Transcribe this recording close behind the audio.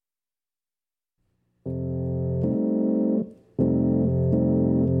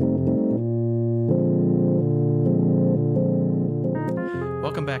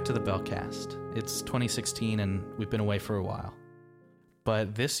Welcome back to the Bellcast. It's 2016 and we've been away for a while.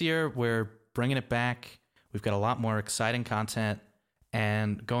 But this year we're bringing it back. We've got a lot more exciting content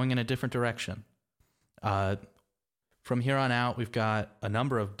and going in a different direction. From here on out, we've got a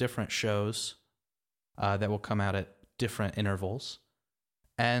number of different shows that will come out at different intervals.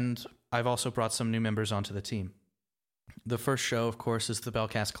 And I've also brought some new members onto the team. The first show, of course, is the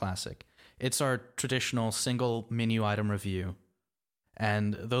Bellcast Classic. It's our traditional single menu item review.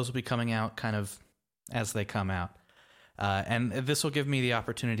 And those will be coming out kind of as they come out. And this will give me the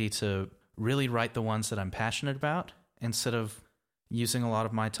opportunity to really write the ones that I'm passionate about instead of using a lot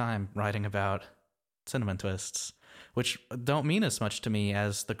of my time writing about cinnamon twists, which don't mean as much to me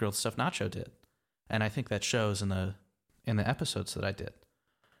as the grilled stuffed nacho did. And I think that shows in the episodes that I did.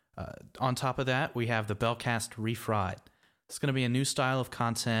 On top of that, we have the Bellcast Refried. It's going to be a new style of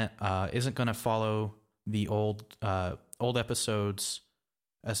content. Isn't going to follow the old episodes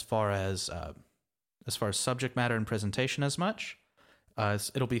as far as subject matter and presentation as much.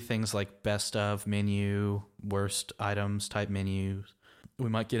 It'll be things like best of menu, worst items type menus. We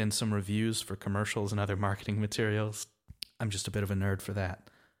might get in some reviews for commercials and other marketing materials. I'm just a bit of a nerd for that.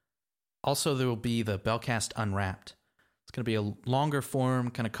 Also, there will be the Bellcast Unwrapped. It's going to be a longer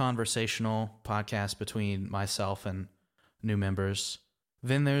form, kind of conversational podcast between myself and new members.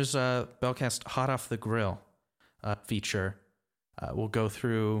 Then there's Bellcast Hot Off the Grill feature. We'll go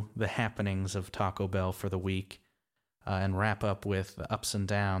through the happenings of Taco Bell for the week and wrap up with the ups and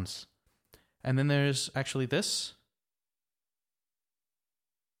downs. And then there's actually this,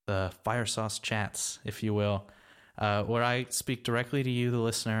 the Fire Sauce Chats, if you will, where I speak directly to you, the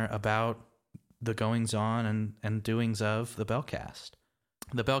listener, about the goings-on and doings of the Bellcast.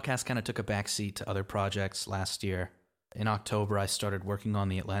 The Bellcast kind of took a backseat to other projects last year. In October, I started working on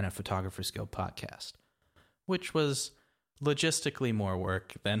the Atlanta Photographers Guild podcast, which was logistically more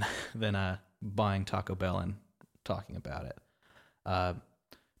work than buying Taco Bell and talking about it.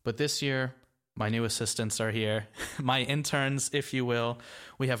 But this year, my new assistants are here. My interns, if you will.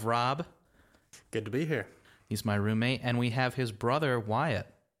 We have Rob. Good to be here. He's my roommate. And we have his brother, Wyatt.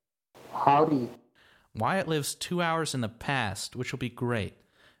 Howdy. Wyatt lives 2 hours in the past, which will be great.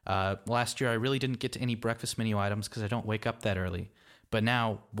 Last year, I really didn't get to any breakfast menu items because I don't wake up that early. But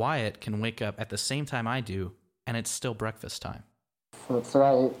now, Wyatt can wake up at the same time I do, and it's still breakfast time. That's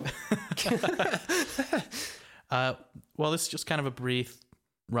right. Well, this is just kind of a brief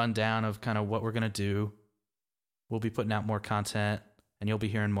rundown of kind of what we're going to do. We'll be putting out more content, and you'll be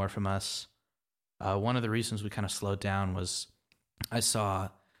hearing more from us. One of the reasons we kind of slowed down was I saw,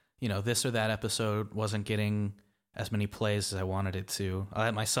 this or that episode wasn't getting as many plays as I wanted it to. I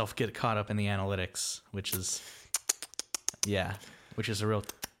let myself get caught up in the analytics, which is a real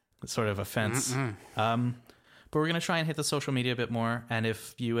sort of offense. But we're going to try and hit the social media a bit more. And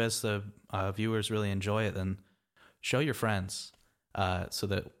if you as the viewers really enjoy it, then show your friends so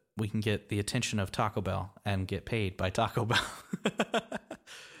that we can get the attention of Taco Bell and get paid by Taco Bell.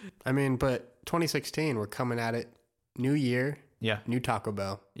 I mean, but 2016, we're coming at it. New year. Yeah. New Taco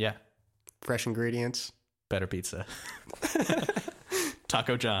Bell. Yeah. Fresh ingredients. Better pizza.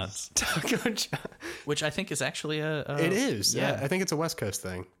 Taco John's. Which I think is actually It is. Yeah. I think it's a West Coast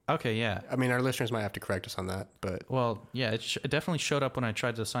thing. Okay, yeah. I mean, our listeners might have to correct us on that, but... Well, yeah, it definitely showed up when I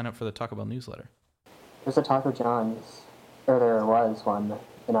tried to sign up for the Taco Bell newsletter. There's a Taco John's, or there was one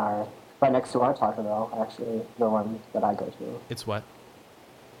right next to our Taco Bell, actually, the one that I go to. It's what?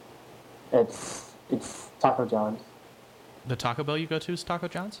 It's Taco John's. The Taco Bell you go to is Taco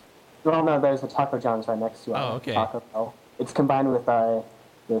John's? Well, no, there's a Taco John's right next to our Taco Bell. It's combined with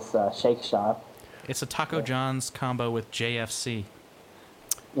this Shake Shop. It's a Taco John's combo with JFC.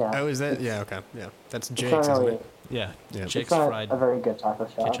 Yeah. Oh, is that? Yeah, okay. Yeah. That's Jake's, isn't it? Yeah. It's Jake's not Fried a very good taco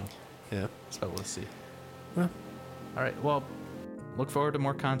shop. Kitchen. Yeah. So we'll see. Well. All right. Well, look forward to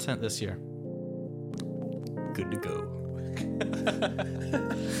more content this year. Good to go.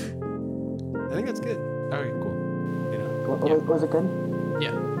 I think that's good. All right, cool. Was it good?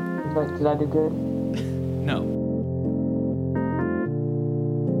 Yeah. Did I do good? No.